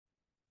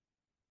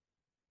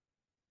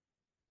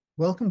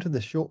Welcome to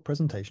this short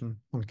presentation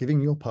on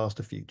Giving Your Past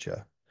a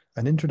Future,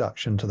 an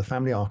introduction to the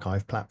Family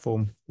Archive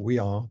platform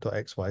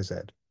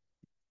weare.xyz.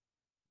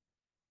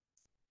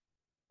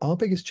 Our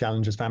biggest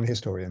challenge as family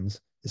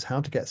historians is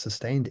how to get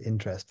sustained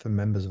interest from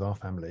members of our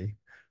family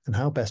and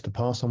how best to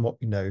pass on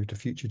what we know to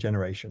future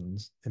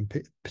generations, in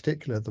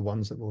particular the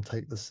ones that will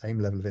take the same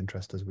level of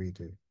interest as we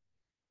do.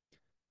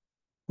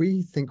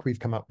 We think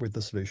we've come up with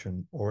the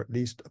solution, or at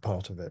least a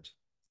part of it,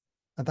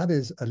 and that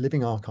is a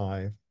living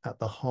archive at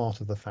the heart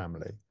of the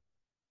family.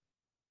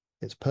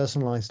 It's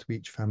personalized to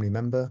each family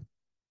member,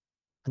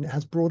 and it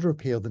has broader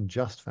appeal than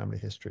just family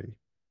history.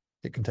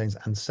 It contains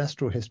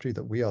ancestral history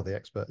that we are the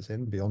experts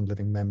in beyond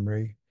living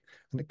memory,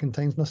 and it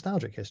contains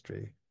nostalgic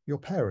history, your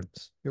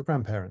parents, your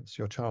grandparents,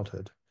 your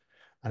childhood,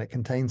 and it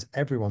contains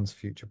everyone's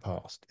future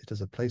past. It is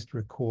a place to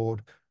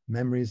record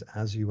memories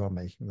as you are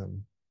making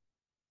them.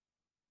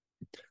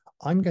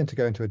 I'm going to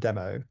go into a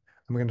demo, and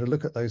we're going to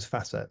look at those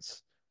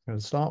facets. I'm going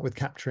to start with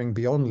capturing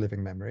beyond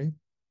living memory,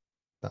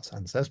 that's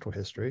ancestral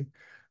history,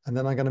 and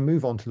then I'm going to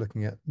move on to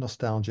looking at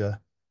nostalgia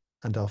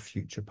and our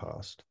future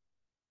past.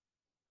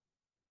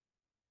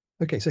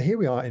 Okay, so here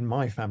we are in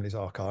my family's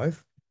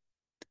archive.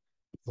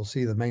 You'll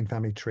see the main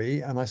family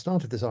tree, and I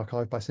started this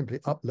archive by simply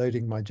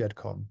uploading my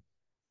GEDCOM.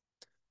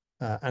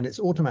 And it's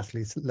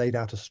automatically laid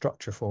out a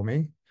structure for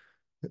me.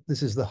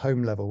 This is the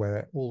home level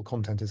where all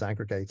content is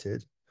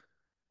aggregated.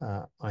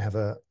 I have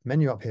a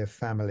menu up here,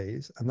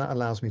 families, and that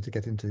allows me to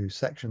get into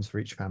sections for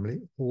each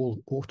family,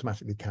 all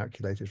automatically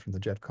calculated from the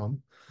GEDCOM.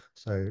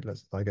 So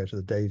if I go to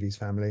the Davies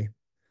family,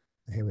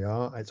 here we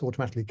are. It's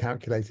automatically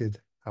calculated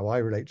how I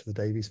relate to the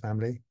Davies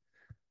family.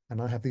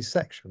 And I have these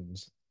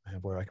sections. I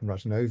have where I can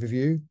write an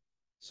overview.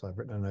 So I've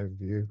written an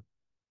overview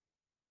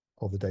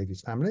of the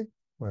Davies family,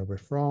 where we're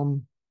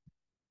from,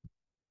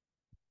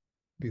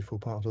 beautiful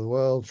part of the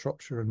world,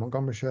 Shropshire and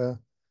Montgomeryshire,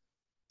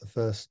 the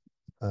first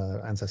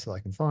ancestor I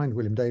can find,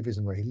 William Davies,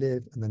 and where he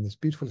lived, and then this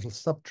beautiful little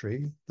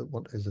subtree that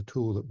is a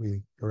tool that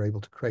we are able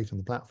to create on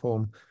the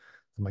platform.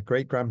 And my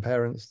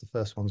great-grandparents, the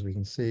first ones we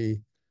can see,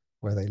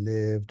 where they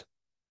lived,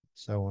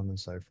 so on and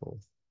so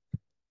forth.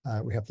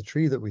 We have the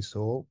tree that we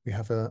saw. We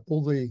have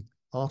all the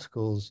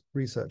articles,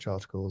 research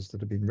articles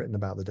that have been written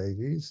about the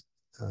Davies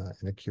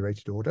in a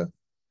curated order.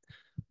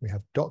 We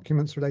have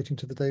documents relating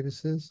to the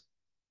Davises.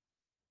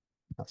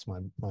 That's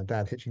my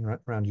dad hitching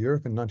around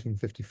Europe in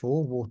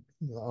 1954,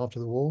 after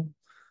the war,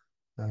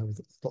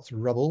 with lots of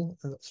rubble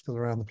that's still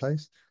around the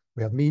place.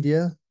 We have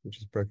media, which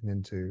is broken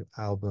into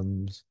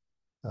albums,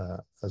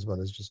 as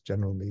well as just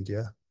general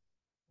media.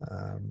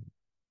 And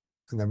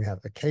then we have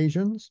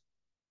occasions,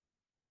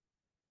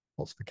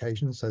 lots of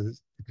occasions. So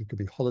it could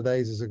be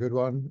holidays is a good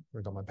one.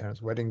 We've got my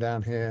parents' wedding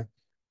down here.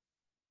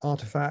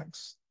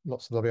 Artifacts,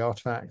 lots of lovely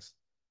artifacts.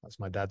 That's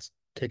my dad's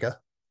Tigger.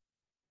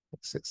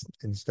 It sits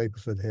in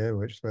Stapleford here,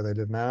 which is where they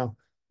live now.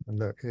 And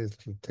look, here's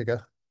little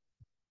Tigger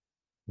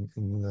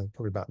in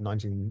probably about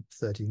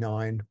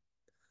 1939.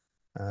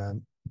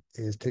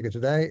 Here's Tigger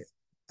today,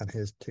 and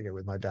here's Tigger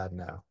with my dad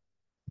now.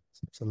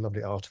 So it's a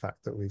lovely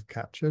artifact that we've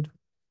captured.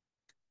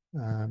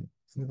 And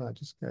if I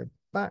just go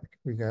back,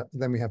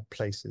 then we have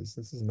places.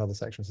 This is another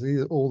section. So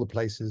these are all the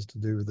places to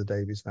do with the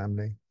Davies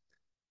family.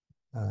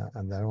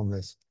 And they're on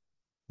this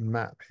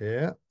map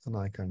here. And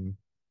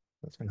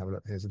let's go and have a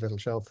look. Here's a little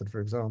Shelford, for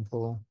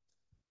example.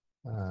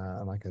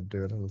 And I could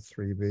do a little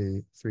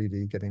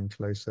 3D getting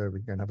closer. We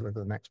can go and have a look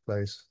at the next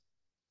place.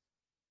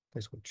 A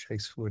place called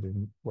Chasewood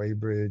in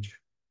Weybridge.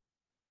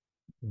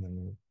 And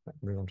then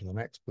move on to the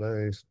next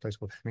place. A place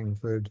called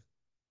Hemmingford,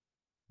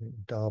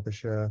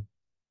 Derbyshire.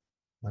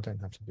 I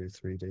don't have to do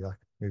 3D. I can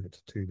move it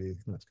to 2D.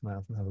 Let's come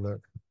out and have a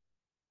look.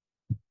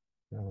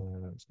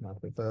 Let's come out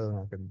a bit further.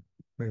 I can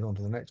move on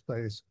to the next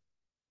place.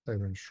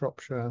 Over in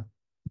Shropshire.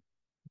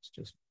 Let's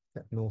just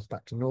get north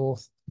back to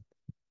north.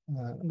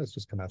 And let's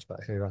just come out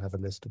about here. I have a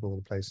list of all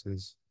the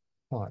places.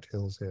 White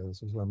Hills here.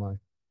 This is where my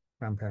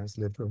grandparents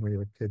lived when we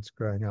were kids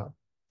growing up.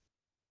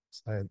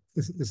 So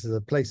this is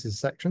a places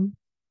section.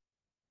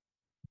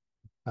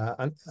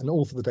 And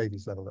all for the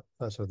Davies level,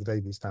 so the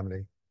Davies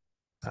family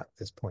at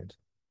this point.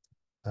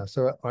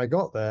 So I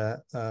got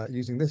there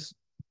using this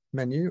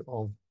menu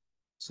of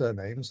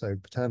surnames, so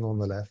paternal on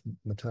the left,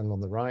 maternal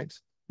on the right,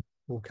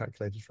 all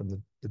calculated from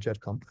the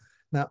GEDCOM.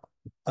 Now,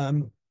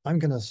 I'm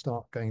going to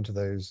start going to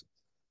those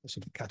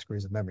sort of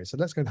categories of memory. So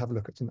let's go and have a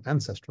look at some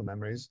ancestral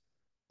memories.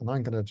 And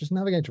I'm going to just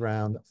navigate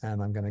around,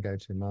 and I'm going to go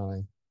to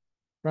my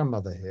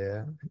grandmother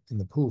here in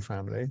the Poole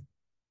family.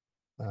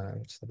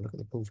 Let's have a look at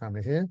the Poole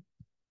family here.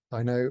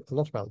 I know a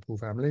lot about the Poole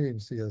family. You can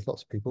see there's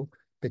lots of people,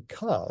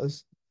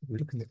 because if we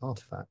look in the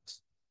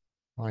artifacts,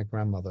 my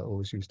grandmother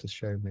always used to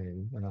show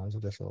me when I was a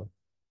little,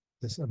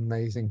 this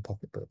amazing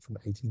pocketbook from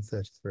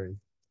 1833.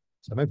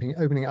 So I'm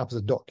opening it up as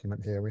a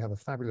document here. We have a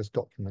fabulous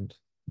document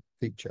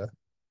feature,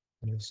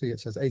 and you'll see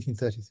it says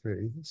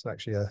 1833. It's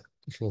actually a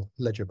little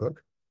ledger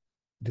book.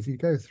 But if you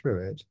go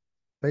through it,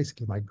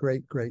 basically my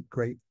great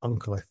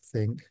uncle, I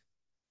think,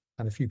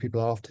 and a few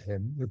people after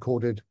him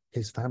recorded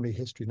his family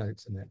history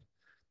notes in it.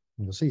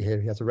 And you'll see here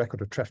he has a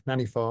record of Treff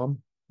Nanny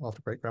Farm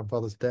after great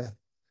grandfather's death.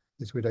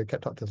 this widow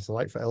kept up to the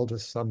light for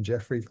eldest son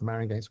Geoffrey for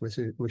marrying against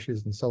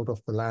wishes and sold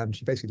off the land.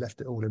 She basically left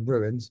it all in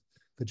ruins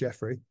for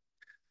Geoffrey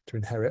to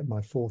inherit,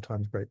 my 4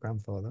 times great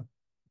grandfather.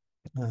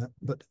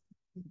 But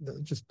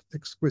just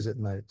exquisite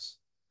notes.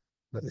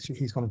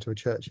 He's gone into a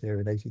church here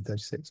in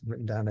 1836 and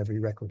written down every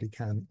record he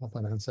can of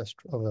an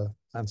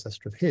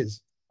ancestor of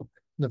his,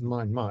 never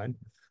mind mine.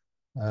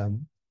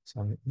 So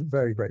I'm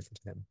very grateful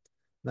to him.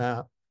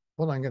 Now,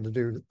 what I'm going to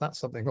do, that's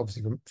something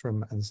obviously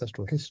from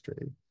ancestral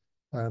history.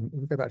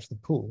 We'll go back to the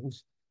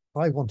pools.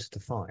 I wanted to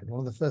find, one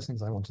of the first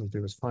things I wanted to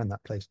do was find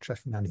that place,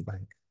 Trefnanny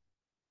Bank.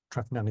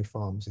 Trefnanny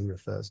Farms, he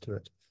refers to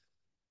it.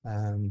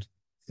 And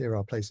here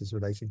are places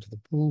relating to the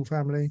Poole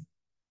family.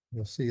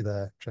 You'll see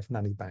there,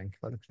 Trefnanny Bank.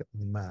 If I look at it on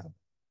the map,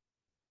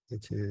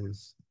 it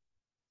is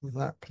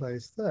that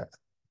place there.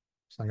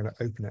 So I'm going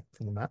to open it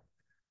from the map.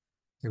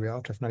 Here we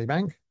are, Trefnanny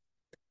Bank.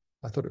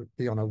 I thought it would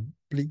be on a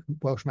bleak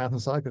Welsh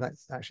mountainside, but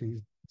that's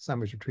actually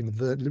sandwiched between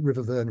the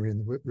River Vyrnwy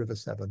and the River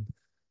Severn.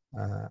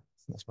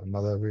 That's my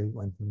mother. We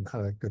went and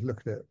had a good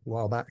look at it a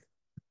while back.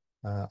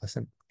 I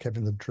sent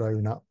Kevin the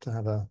drone up to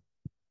have a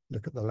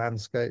look at the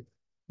landscape.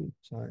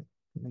 Sorry,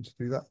 I meant to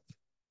do that.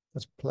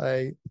 Let's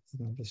play.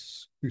 And I'll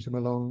just scoot him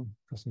along,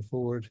 pressing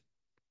forward.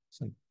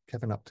 Sent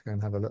Kevin up to go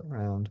and have a look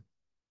around.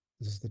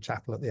 This is the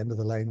chapel at the end of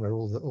the lane where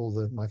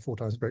all my 4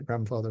 times great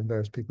grandfather and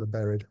various people are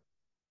buried.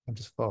 I'm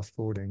just fast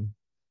forwarding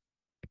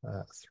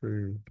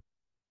through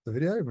the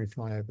video and we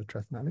fly over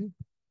Trefnanny.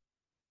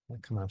 I'll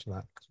come out of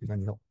that because we've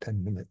only got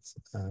 10 minutes.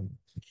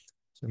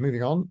 So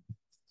moving on,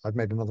 I've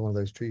made another one of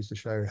those trees to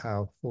show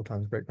how 4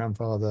 times great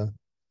grandfather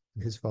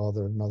and his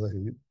father and mother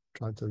who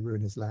tried to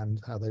ruin his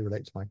land, how they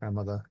relate to my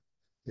grandmother.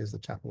 Here's the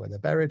chapel where they're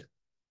buried.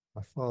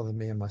 My father,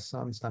 me and my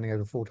son standing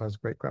over 4 times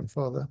great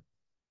grandfather.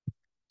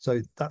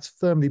 So that's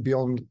firmly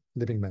beyond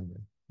living memory.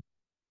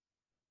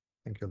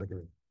 I think you'll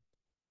agree.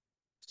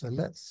 So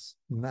let's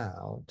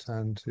now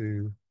turn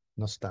to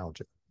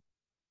nostalgia.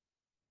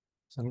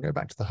 So I'm going to go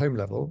back to the home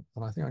level,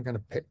 and I think I'm going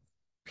to pick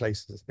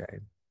places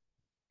again.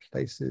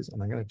 Places,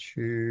 and I'm going to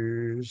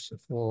choose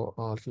for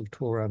our little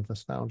tour around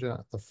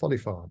nostalgia, the Folly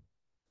Farm.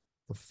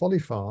 The Folly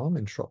Farm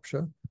in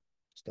Shropshire.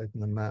 Just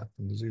open the map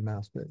and zoom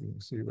out a bit, you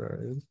can see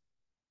where it is.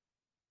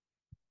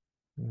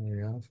 There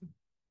we go.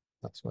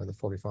 That's where the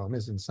Folly Farm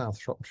is in South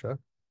Shropshire.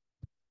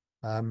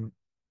 Oops,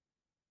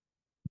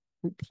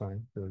 sorry,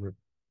 the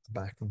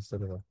back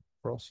instead of a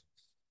cross.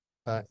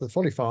 The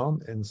Folly Farm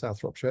in South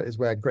Shropshire is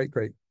where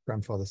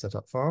great-great-grandfather set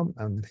up farm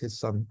and his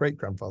son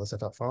great-grandfather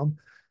set up farm.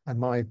 And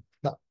my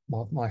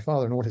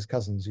father and all his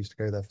cousins used to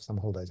go there for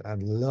summer holidays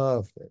and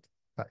loved it.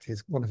 In fact,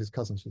 one of his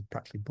cousins was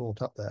practically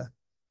brought up there,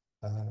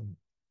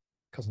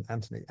 cousin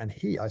Anthony. And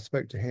I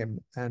spoke to him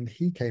and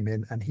he came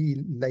in and he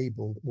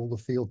labeled all the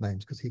field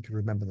names because he could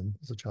remember them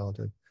as a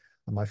childhood.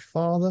 And my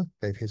father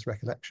gave his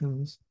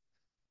recollections.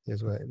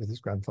 Here's where, with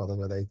his grandfather,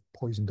 where they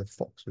poisoned a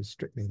fox with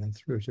strychnine and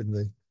threw it in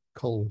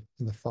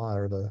the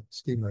fire of a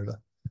steamroller.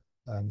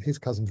 His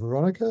cousin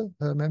Veronica,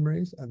 her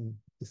memories, and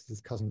this is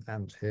his cousin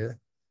Ant here.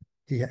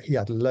 He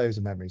had loads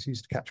of memories. He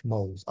used to catch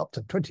moles, up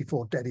to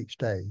 24 dead each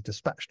day.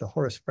 Dispatched a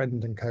Horace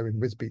Friend and Co. in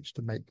Wisbeach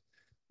to make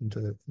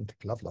into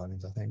glove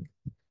linings, I think.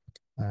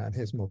 And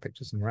here's more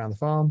pictures from around the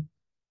farm.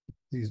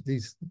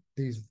 These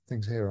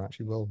things here are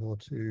actually World War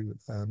II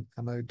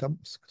ammo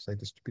dumps because they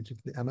distributed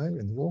the ammo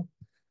in the war,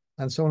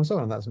 and so on and so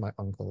on. That's my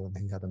uncle,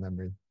 and he had a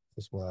memory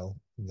as well.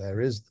 And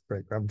there is the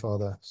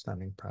great-grandfather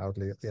standing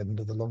proudly at the end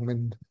of the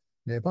Longmynd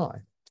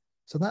nearby.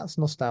 So that's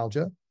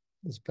nostalgia.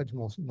 There's plenty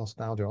more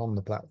nostalgia on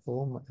the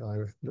platform. I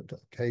looked at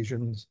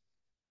occasions.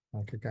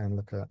 I could go and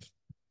look at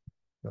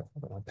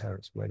my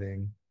parents'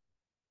 wedding.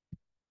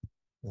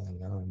 There you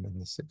go, I'm in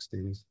the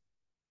 60s.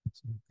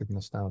 Some good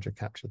nostalgia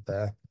captured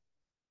there.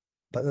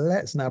 But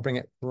let's now bring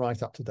it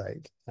right up to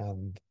date.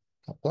 And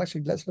well,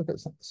 actually, let's look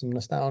at some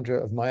nostalgia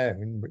of my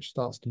own, which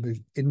starts to move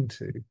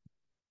into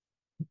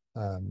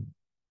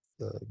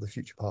the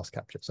future past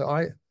capture. So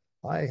I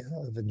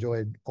have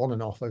enjoyed on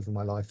and off over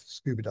my life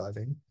scuba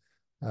diving.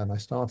 I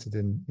started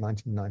in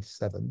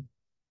 1997.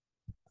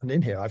 And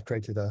in here, I've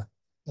created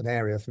an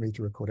area for me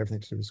to record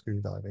everything to do with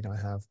scuba diving. I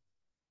have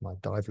my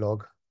dive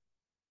log.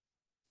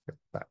 Go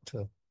back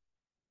to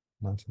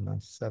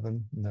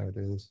 1997. And there it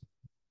is.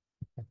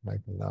 I can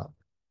open it up.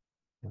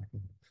 I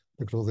can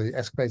look at all the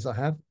escapades I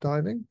had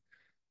diving.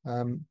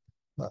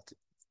 But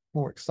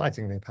more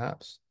excitingly,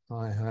 perhaps,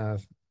 I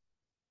have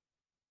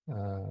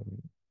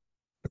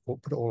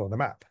put it all on a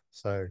map.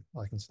 So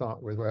I can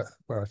start with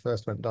where I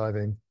first went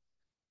diving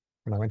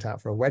when I went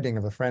out for a wedding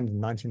of a friend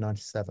in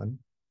 1997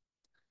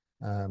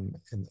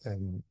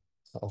 in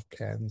off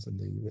Cairns in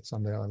the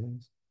Whitsunday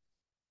Islands.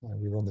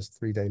 We were on this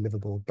 3-day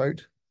liveaboard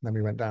boat. And then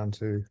we went down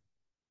to,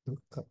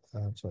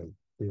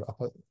 we were up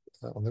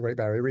on the Great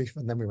Barrier Reef,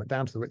 and then we went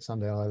down to the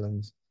Whitsunday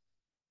Islands.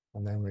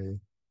 And then the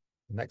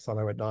next time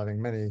I went diving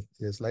many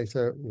years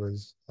later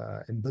was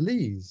in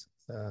Belize.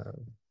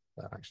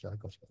 Actually,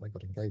 I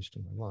got engaged to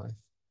my wife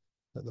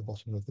at the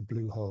bottom of the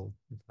Blue Hole.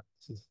 In fact,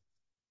 this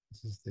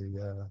is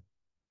the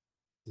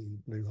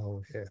Blue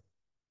Hole here.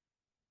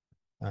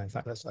 In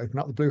fact, let's open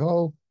up the Blue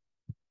Hole.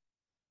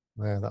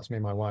 Yeah, that's me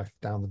and my wife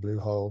down the blue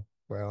hole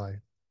where I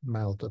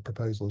mouthed a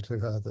proposal to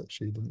her that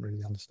she didn't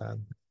really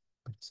understand.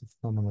 But it's a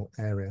phenomenal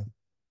area.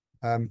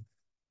 Um,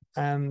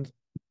 and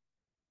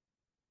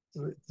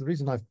the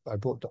reason I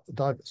brought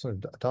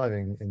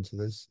diving into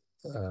this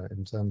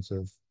in terms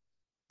of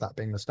that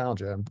being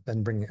nostalgia and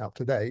then bringing it up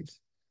to date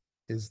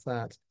is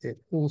that it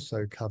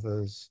also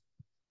covers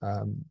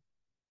um,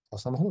 our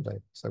summer holiday.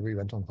 So we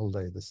went on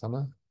holiday this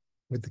summer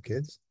with the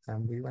kids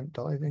and we went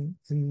diving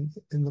in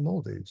the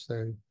Maldives.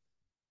 So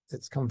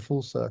it's come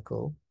full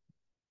circle.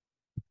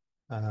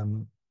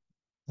 Um,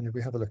 and if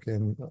we have a look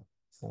in,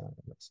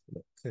 let's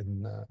look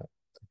in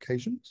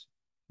occasions.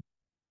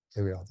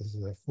 Here we are. This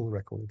is a full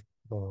record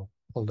of our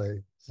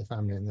holiday as a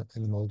family in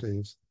the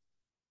Maldives.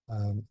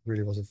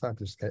 Really was a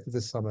fabulous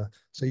this summer.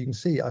 So you can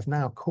see I've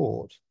now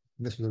caught,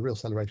 and this was a real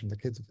celebration. The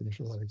kids have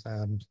finished all their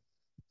exams,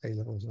 A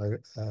levels, O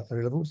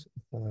levels,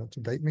 to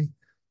date me,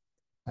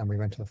 and we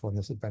went off on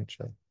this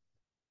adventure.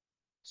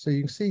 So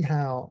you can see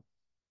how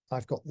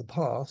I've got the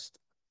past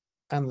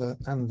and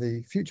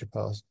the future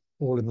past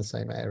all in the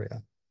same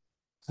area,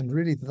 and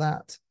really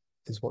that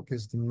is what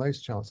gives the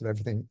most chance of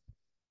everything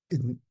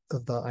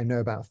that I know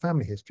about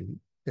family history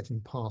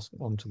getting passed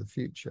on to the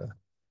future.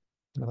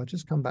 And if I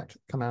just come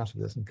out of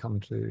this and come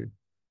to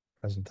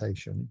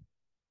presentation,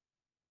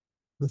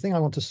 the thing I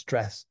want to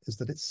stress is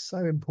that it's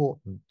so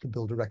important to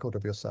build a record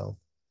of yourself.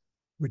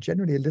 We're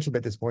generally a little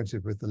bit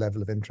disappointed with the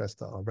level of interest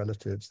that our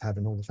relatives have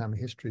in all the family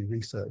history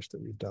research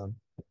that we've done.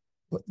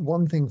 But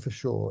one thing for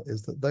sure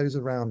is that those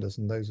around us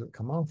and those that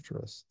come after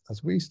us,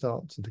 as we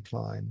start to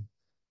decline,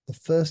 the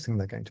first thing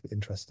they're going to be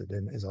interested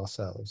in is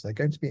ourselves. They're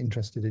going to be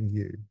interested in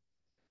you.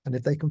 And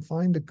if they can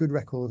find a good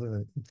record and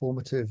an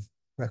informative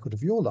record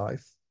of your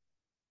life,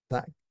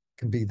 that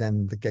can be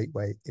then the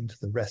gateway into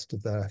the rest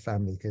of their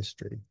family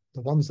history.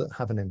 The ones that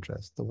have an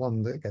interest, the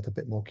ones that get a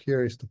bit more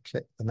curious to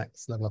click the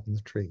next level up in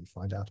the tree,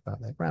 find out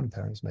about their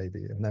grandparents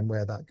maybe, and then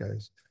where that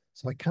goes.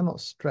 So I cannot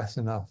stress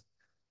enough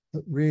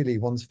that really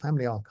one's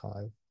family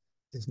archive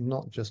is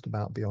not just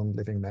about beyond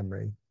living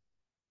memory.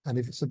 And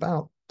if it's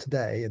about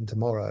today and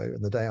tomorrow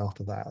and the day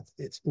after that,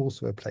 it's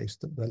also a place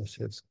that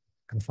relatives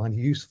can find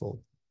useful,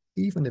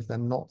 even if they're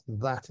not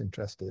that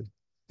interested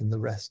in the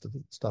rest of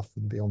the stuff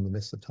and beyond the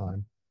mists of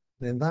time.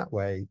 And in that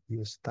way,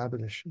 you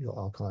establish your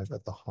archive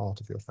at the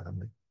heart of your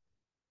family.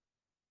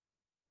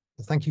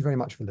 Well, thank you very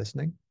much for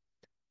listening.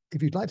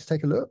 If you'd like to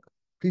take a look,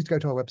 please go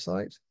to our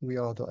website,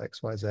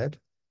 weare.xyz.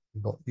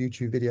 We've got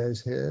YouTube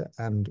videos here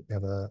and we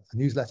have a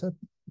newsletter,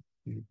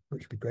 which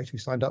would be great if you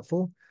signed up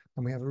for.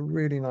 And we have a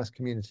really nice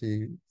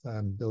community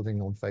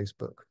building on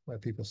Facebook where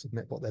people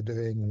submit what they're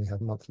doing and we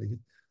have monthly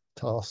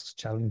tasks,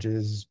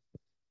 challenges.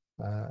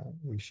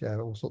 We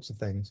share all sorts of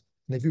things.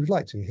 And if you would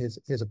like to,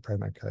 here's a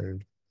promo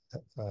code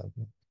to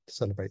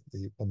celebrate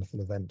the wonderful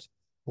event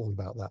all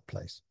about that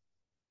place.